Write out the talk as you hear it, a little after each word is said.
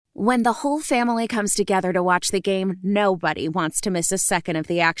When the whole family comes together to watch the game, nobody wants to miss a second of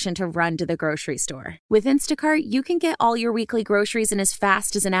the action to run to the grocery store. With Instacart, you can get all your weekly groceries in as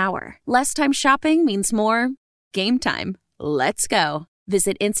fast as an hour. Less time shopping means more game time. Let's go.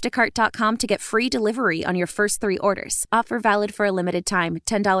 Visit instacart.com to get free delivery on your first 3 orders. Offer valid for a limited time.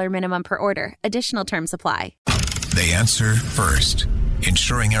 $10 minimum per order. Additional terms apply. They answer first,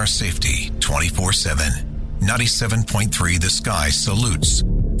 ensuring our safety 24/7. 97.3 The Sky salutes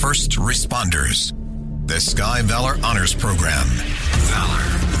first responders. The Sky Valor Honors Program. Valor.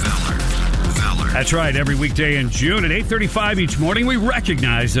 That's right. Every weekday in June at 8:35 each morning, we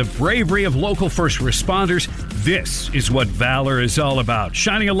recognize the bravery of local first responders. This is what Valor is all about,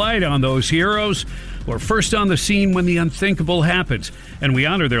 shining a light on those heroes who are first on the scene when the unthinkable happens. And we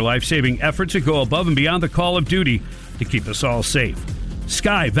honor their life-saving efforts that go above and beyond the call of duty to keep us all safe.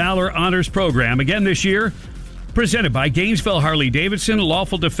 Sky Valor Honors Program, again this year, presented by Gainesville Harley-Davidson,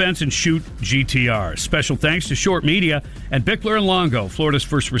 Lawful Defense, and Shoot GTR. Special thanks to Short Media and Bickler & Longo, Florida's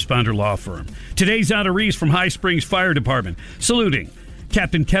first responder law firm. Today's honorees from High Springs Fire Department, saluting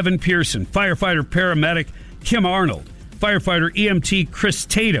Captain Kevin Pearson, Firefighter-Paramedic Kim Arnold, Firefighter-EMT Chris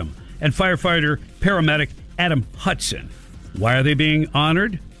Tatum, and Firefighter-Paramedic Adam Hudson. Why are they being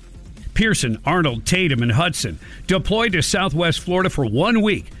honored? Pearson, Arnold, Tatum, and Hudson deployed to Southwest Florida for 1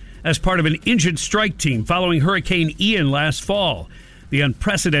 week as part of an injured strike team following Hurricane Ian last fall. The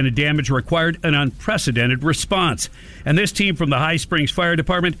unprecedented damage required an unprecedented response. And this team from the High Springs Fire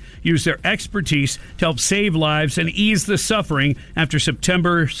Department used their expertise to help save lives and ease the suffering after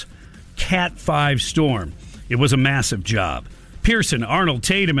September's Cat 5 storm. It was a massive job. Pearson, Arnold,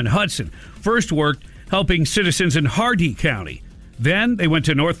 Tatum, and Hudson first worked helping citizens in Hardee County. Then they went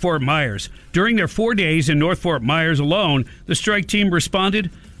to North Fort Myers. During their 4 days in North Fort Myers alone, the strike team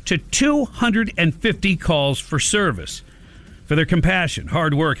responded to 250 calls for service. For their compassion,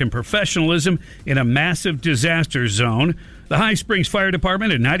 hard work, and professionalism in a massive disaster zone, the High Springs Fire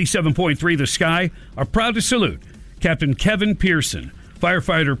Department and 97.3 The Sky are proud to salute Captain Kevin Pearson,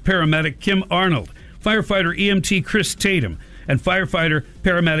 Firefighter-Paramedic Kim Arnold, Firefighter-EMT Chris Tatum, and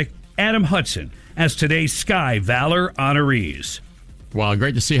Firefighter-Paramedic Adam Hudson as today's Sky Valor honorees. Wow,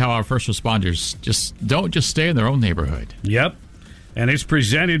 great to see how our first responders don't just stay in their own neighborhood. Yep. And it's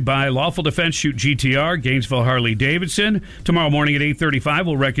presented by Lawful Defense, Shoot GTR, Gainesville Harley-Davidson. Tomorrow morning at 8:35,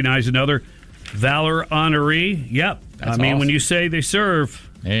 we'll recognize another Valor honoree. Yep. That's awesome. When you say they serve,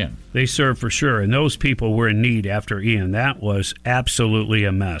 man, they serve for sure. And those people were in need after Ian. That was absolutely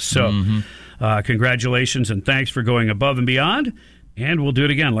a mess. So congratulations and thanks for going above and beyond. And we'll do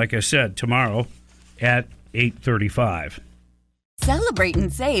it again, like I said, tomorrow at 8:35. Celebrate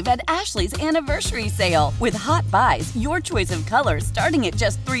and save at Ashley's Anniversary Sale. With Hot Buys, your choice of colors starting at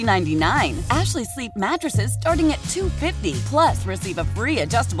just $3.99. Ashley Sleep mattresses starting at $2.50. Plus, receive a free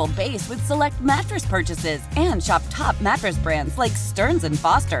adjustable base with select mattress purchases. And shop top mattress brands like Stearns &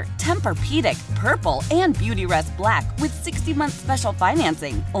 Foster, Tempur-Pedic, Purple, and Beautyrest Black with 60-month special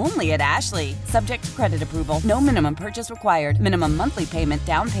financing. Only at Ashley. Subject to credit approval. No minimum purchase required. Minimum monthly payment,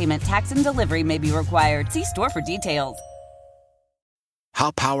 down payment, tax, and delivery may be required. See store for details.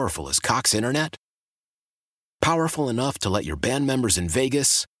 How powerful is Cox Internet? Powerful enough to let your band members in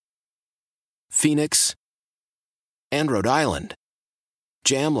Vegas, Phoenix, and Rhode Island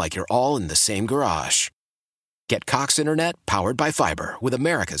jam like you're all in the same garage. Get Cox Internet powered by fiber with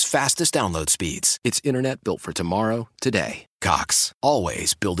America's fastest download speeds. It's internet built for tomorrow, today. Cox,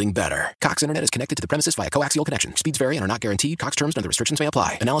 always building better. Cox Internet is connected to the premises via coaxial connection. Speeds vary and are not guaranteed. Cox terms and other restrictions may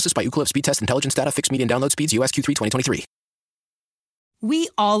apply. Analysis by Ookla Speed Test Intelligence Data. Fixed median download speeds. US Q3 2023. We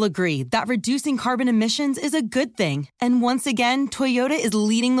all agree that reducing carbon emissions is a good thing. And once again, Toyota is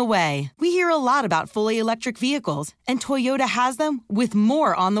leading the way. We hear a lot about fully electric vehicles, and Toyota has them with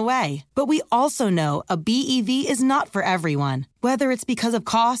more on the way. But we also know a BEV is not for everyone. Whether it's because of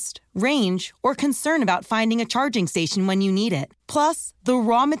cost, range, or concern about finding a charging station when you need it. Plus, the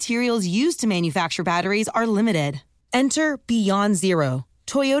raw materials used to manufacture batteries are limited. Enter Beyond Zero,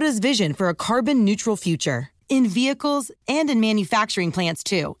 Toyota's vision for a carbon-neutral future. In vehicles and in manufacturing plants,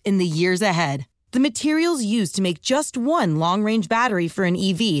 too, in the years ahead. The materials used to make just one long-range battery for an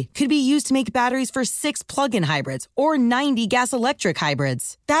EV could be used to make batteries for 6 plug-in hybrids or 90 gas-electric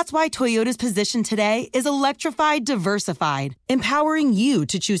hybrids. That's why Toyota's position today is electrified, diversified, empowering you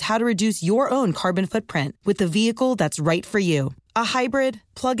to choose how to reduce your own carbon footprint with the vehicle that's right for you. A hybrid,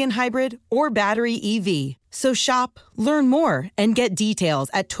 plug-in hybrid, or battery EV. So shop, learn more, and get details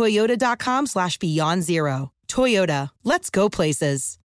at toyota.com/beyondzero. Toyota, let's go places.